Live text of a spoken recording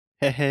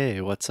Hey,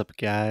 what's up,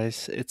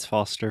 guys? It's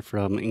Foster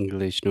from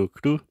Inglês no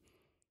Cru.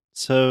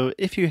 So,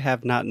 if you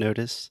have not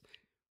noticed,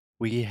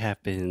 we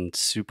have been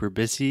super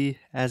busy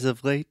as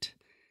of late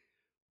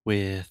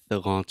with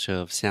the launch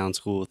of Sound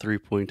School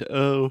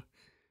 3.0,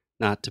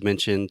 not to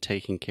mention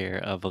taking care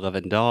of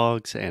 11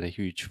 dogs and a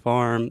huge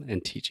farm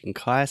and teaching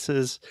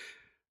classes,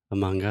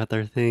 among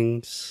other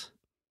things.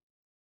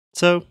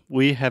 So,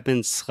 we have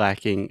been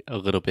slacking a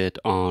little bit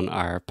on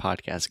our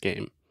podcast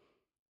game.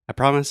 I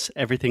promise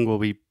everything will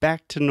be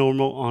back to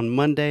normal on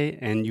Monday,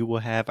 and you will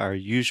have our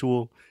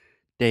usual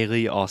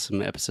daily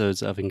awesome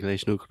episodes of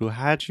Inglês no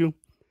Rádio.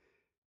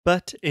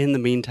 But in the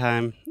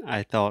meantime,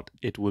 I thought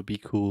it would be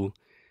cool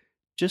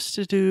just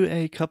to do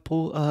a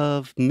couple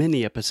of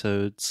mini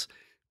episodes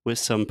with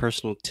some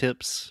personal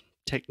tips,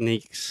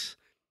 techniques,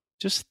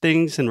 just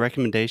things and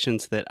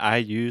recommendations that I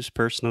use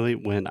personally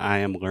when I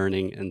am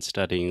learning and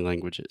studying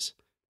languages.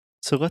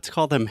 So let's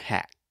call them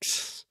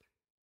hacks.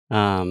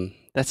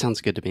 That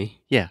sounds good to me.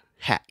 Yeah,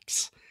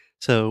 hacks.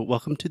 So,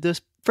 welcome to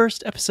this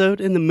first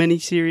episode in the mini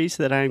series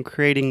that I'm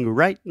creating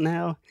right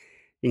now,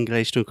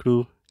 Inglês no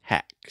Cru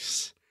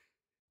Hacks.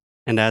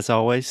 And as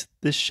always,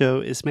 this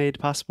show is made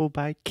possible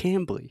by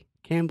Cambly.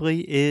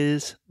 Cambly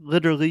is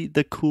literally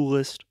the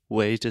coolest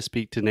way to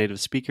speak to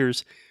native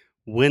speakers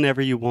whenever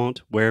you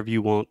want, wherever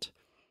you want.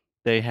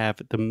 They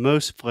have the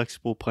most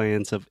flexible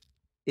plans of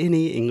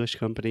any English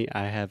company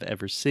I have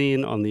ever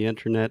seen on the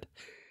internet,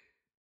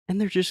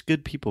 and they're just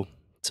good people.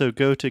 So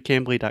go to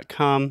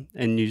cambly.com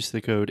and use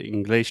the code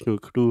Inglês no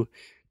Cru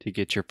to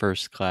get your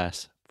first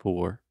class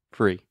for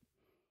free.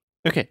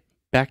 Okay,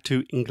 back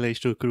to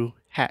Inglês no Cru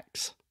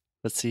hacks.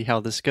 Let's see how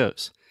this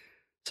goes.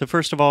 So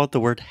first of all, the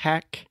word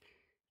hack,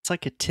 it's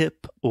like a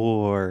tip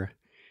or,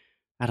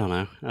 I don't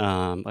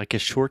know, like a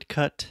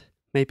shortcut,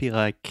 maybe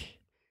like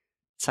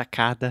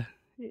sacada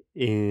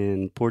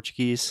in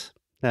Portuguese.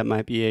 That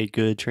might be a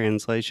good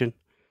translation.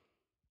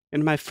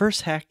 And my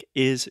first hack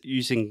is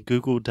using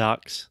Google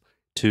Docs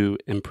to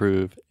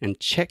improve and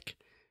check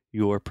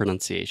your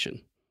pronunciation.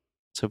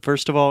 So,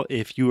 first of all,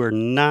 if you are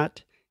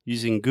not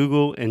using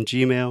Google and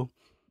Gmail,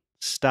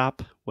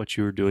 stop what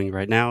you are doing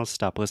right now,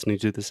 stop listening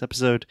to this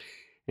episode,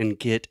 and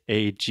get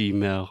a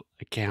Gmail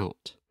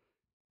account.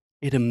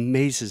 It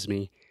amazes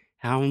me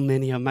how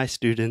many of my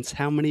students,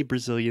 how many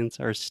Brazilians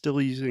are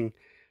still using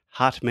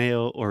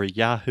Hotmail or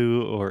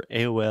Yahoo or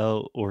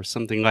AOL or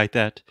something like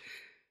that.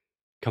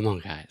 Come on,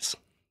 guys.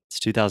 It's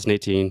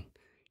 2018.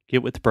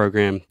 Get with the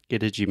program,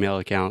 get a Gmail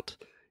account.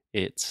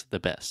 It's the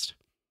best.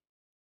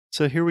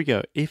 So here we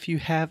go. If you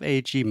have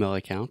a Gmail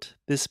account,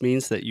 this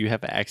means that you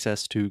have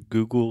access to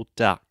Google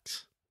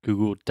Docs,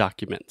 Google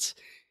Documents,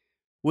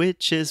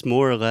 which is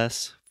more or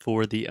less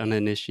for the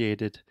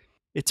uninitiated.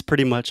 It's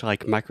pretty much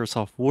like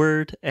Microsoft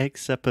Word,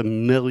 except a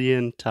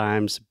million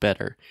times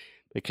better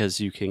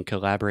because you can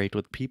collaborate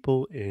with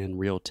people in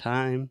real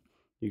time.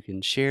 You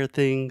can share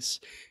things.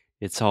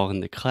 It's all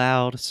in the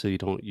cloud, so you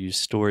don't use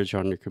storage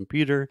on your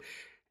computer,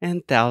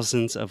 and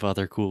thousands of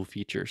other cool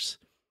features.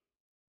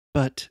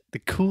 But the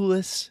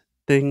coolest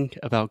thing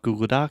about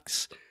Google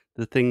Docs,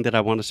 the thing that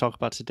I want to talk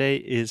about today,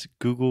 is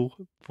Google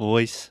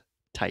Voice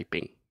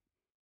Typing.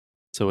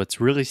 So it's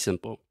really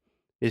simple.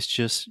 It's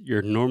just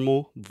your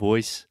normal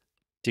voice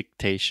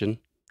dictation,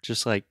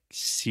 just like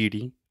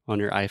Siri on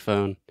your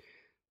iPhone,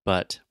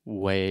 but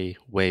way,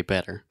 way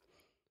better.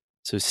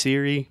 So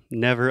Siri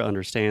never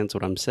understands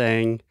what I'm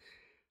saying.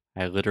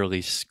 I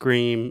literally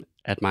scream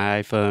at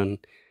my iPhone,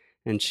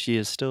 and she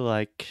is still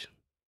like,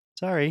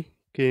 sorry,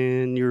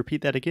 can you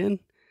repeat that again?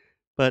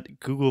 But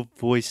Google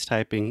voice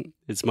typing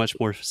is much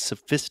more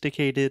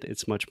sophisticated,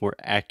 it's much more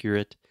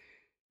accurate.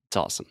 It's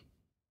awesome.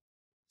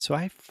 So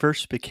I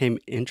first became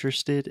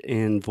interested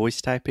in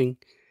voice typing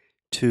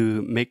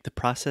to make the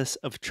process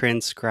of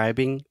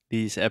transcribing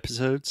these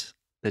episodes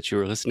that you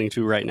are listening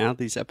to right now,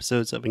 these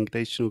episodes of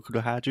Inglês no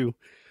Rádio,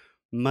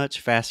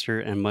 much faster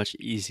and much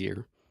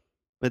easier.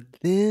 But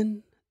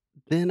then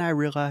I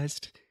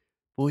realized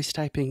voice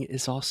typing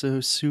is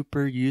also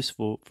super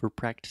useful for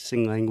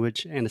practicing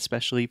language and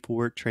especially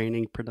for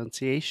training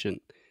pronunciation,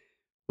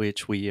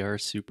 which we are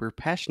super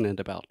passionate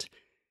about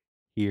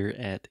here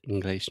at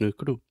Inglês no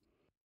Cru.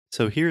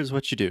 So here's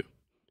what you do.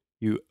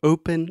 You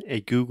open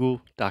a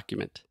Google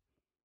document.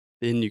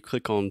 Then you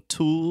click on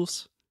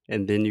Tools,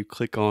 and then you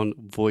click on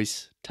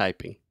Voice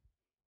Typing.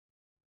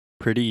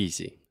 Pretty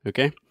easy,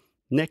 okay?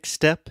 Next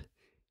step,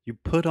 you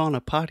put on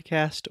a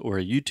podcast or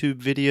a YouTube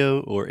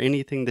video or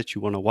anything that you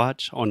want to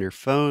watch on your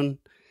phone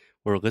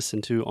or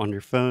listen to on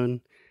your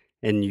phone,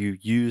 and you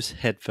use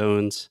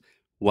headphones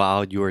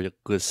while you're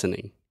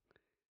listening.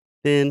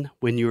 Then,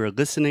 when you are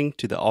listening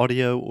to the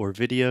audio or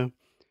video,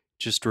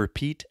 just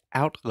repeat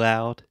out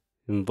loud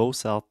in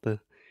voz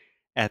alta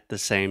at the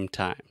same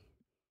time.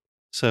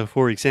 So,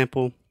 for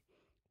example,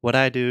 what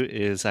I do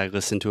is I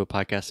listen to a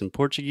podcast in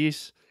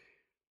Portuguese.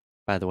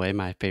 By the way,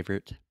 my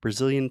favorite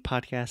Brazilian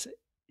podcast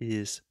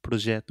is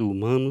Projeto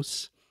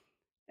Humanos.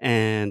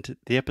 And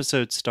the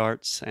episode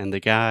starts, and the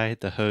guy,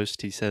 the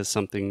host, he says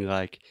something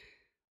like,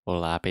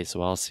 Olá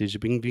pessoal, seja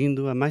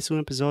bem-vindo a mais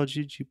um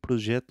episódio de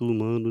Projeto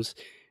Humanos.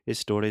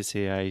 histórias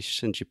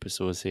reais de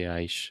pessoas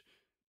reais,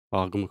 ou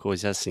alguma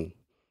coisa assim.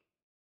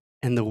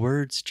 And the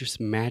words just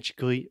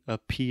magically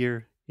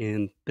appear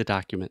in the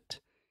document.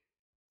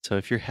 So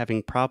if you're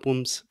having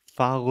problems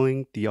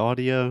following the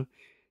audio,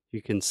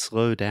 you can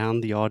slow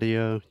down the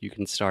audio. You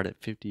can start at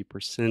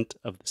 50%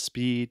 of the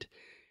speed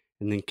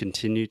and then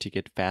continue to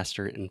get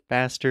faster and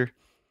faster.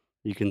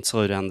 You can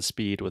slow down the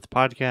speed with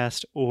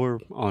podcast or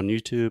on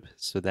YouTube,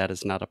 so that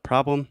is not a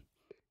problem.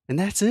 And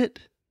that's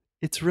it.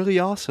 It's really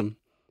awesome.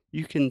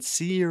 You can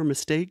see your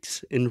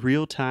mistakes in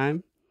real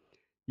time.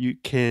 You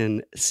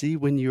can see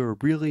when you're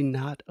really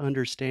not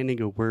understanding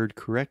a word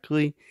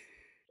correctly.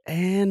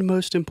 And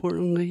most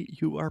importantly,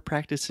 you are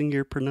practicing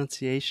your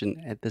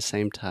pronunciation at the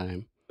same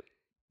time.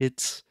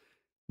 It's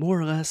more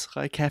or less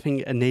like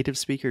having a native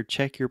speaker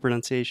check your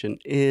pronunciation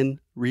in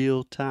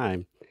real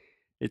time.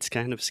 It's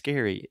kind of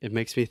scary. It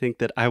makes me think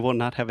that I will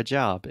not have a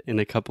job in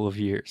a couple of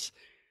years,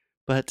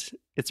 but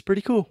it's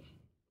pretty cool.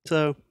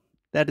 So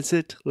that is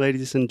it,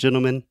 ladies and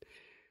gentlemen.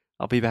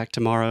 I'll be back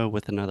tomorrow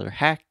with another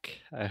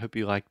hack. I hope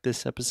you liked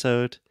this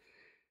episode.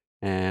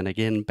 And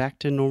again, back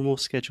to normal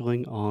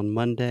scheduling on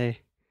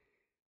Monday.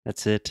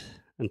 That's it.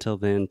 Until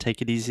then,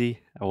 take it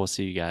easy. I will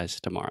see you guys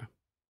tomorrow.